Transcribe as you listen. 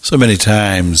So many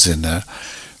times in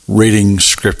reading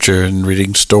Scripture and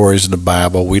reading stories in the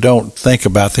Bible, we don't think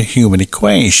about the human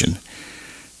equation.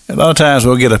 And a lot of times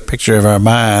we'll get a picture of our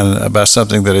mind about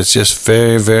something that is just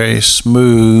very, very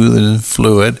smooth and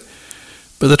fluid.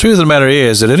 But the truth of the matter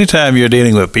is that anytime you're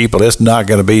dealing with people, it's not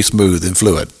going to be smooth and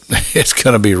fluid. It's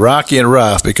going to be rocky and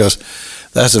rough, because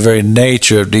that's the very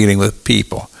nature of dealing with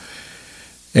people.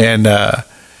 And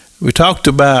we talked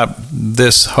about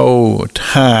this whole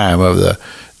time of the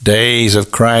days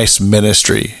of Christ's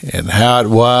ministry and how it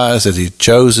was that he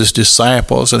chose his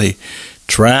disciples, and he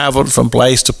traveled from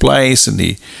place to place, and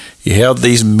he held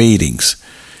these meetings,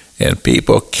 and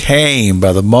people came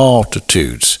by the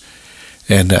multitudes.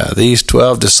 And these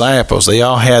 12 disciples, they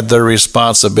all had their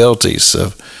responsibilities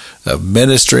of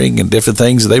ministering and different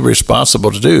things that they were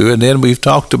responsible to do. And then we've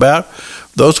talked about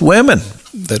those women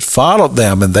that followed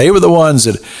them, and they were the ones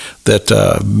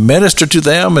that ministered to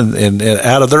them and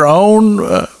out of their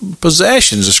own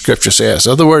possessions, the Scripture says.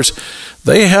 In other words,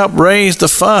 they helped raise the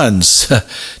funds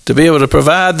to be able to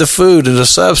provide the food and the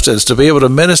substance, to be able to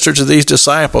minister to these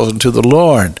disciples and to the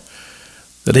Lord,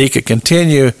 that he could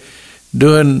continue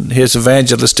doing his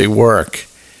evangelistic work.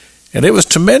 And it was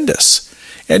tremendous.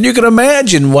 And you can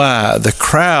imagine why the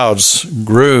crowds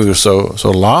grew so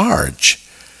large,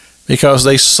 because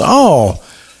they saw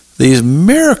these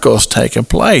miracles taking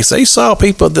place. They saw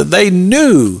people that they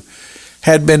knew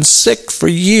had been sick for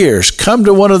years come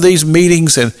to one of these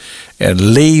meetings and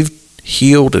leave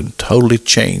healed and totally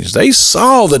changed. They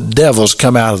saw the devils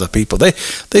come out of the people. They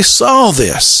saw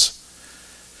this.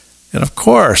 And of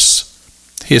course,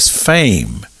 his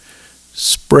fame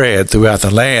spread throughout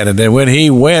the land. And then when he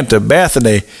went to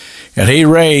Bethany and he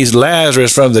raised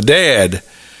Lazarus from the dead,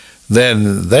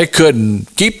 then they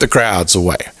couldn't keep the crowds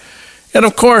away. And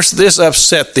of course, this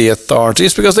upset the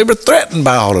authorities, because they were threatened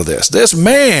by all of this. This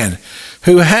man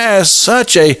who has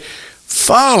such a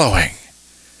following.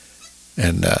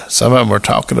 And some of them were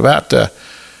talking about,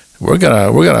 we're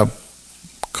gonna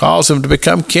cause him to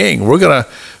become king. We're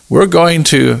going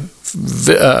to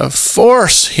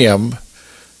force him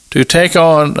to take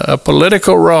on a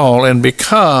political role and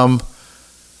become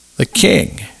the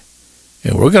king.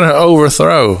 And we're going to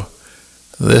overthrow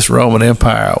this Roman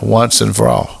Empire once and for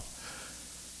all.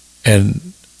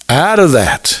 And out of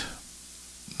that,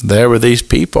 there were these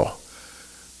people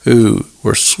who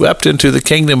were swept into the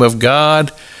kingdom of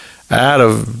God out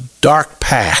of dark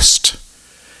past,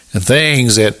 and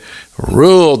things that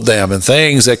ruled them, and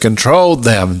things that controlled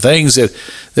them, and things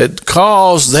that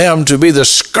caused them to be the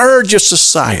scourge of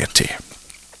society.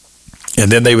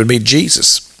 And then they would meet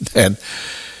Jesus, and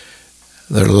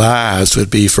their lives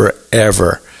would be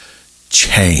forever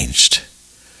changed.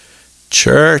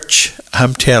 Church,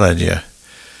 I'm telling you,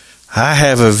 I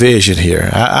have a vision here.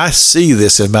 I see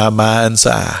this in my mind's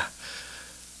eye.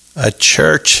 A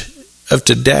church of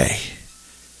today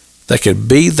that could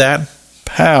be that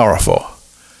powerful.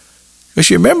 Because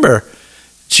you remember,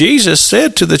 Jesus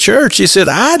said to the church, he said,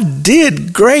 I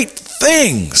did great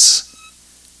things,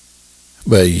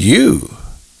 but you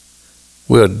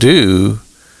will do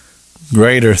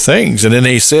greater things. And then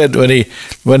he said,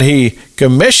 when he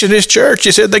commissioned his church,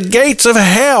 he said, the gates of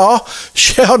hell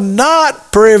shall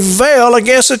not prevail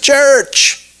against the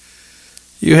church.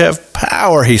 You have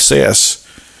power, he says,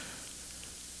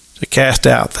 to cast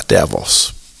out the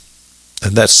devils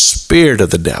and that spirit of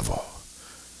the devil.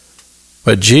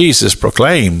 What Jesus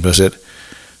proclaimed was that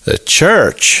the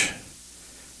church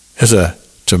is a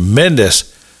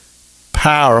tremendous,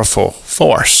 powerful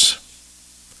force,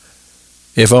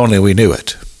 if only we knew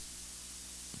it.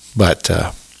 But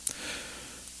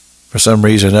for some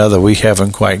reason or other, we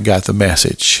haven't quite got the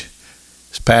message.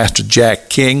 It's Pastor Jack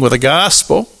King with the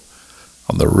gospel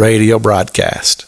on the radio broadcast.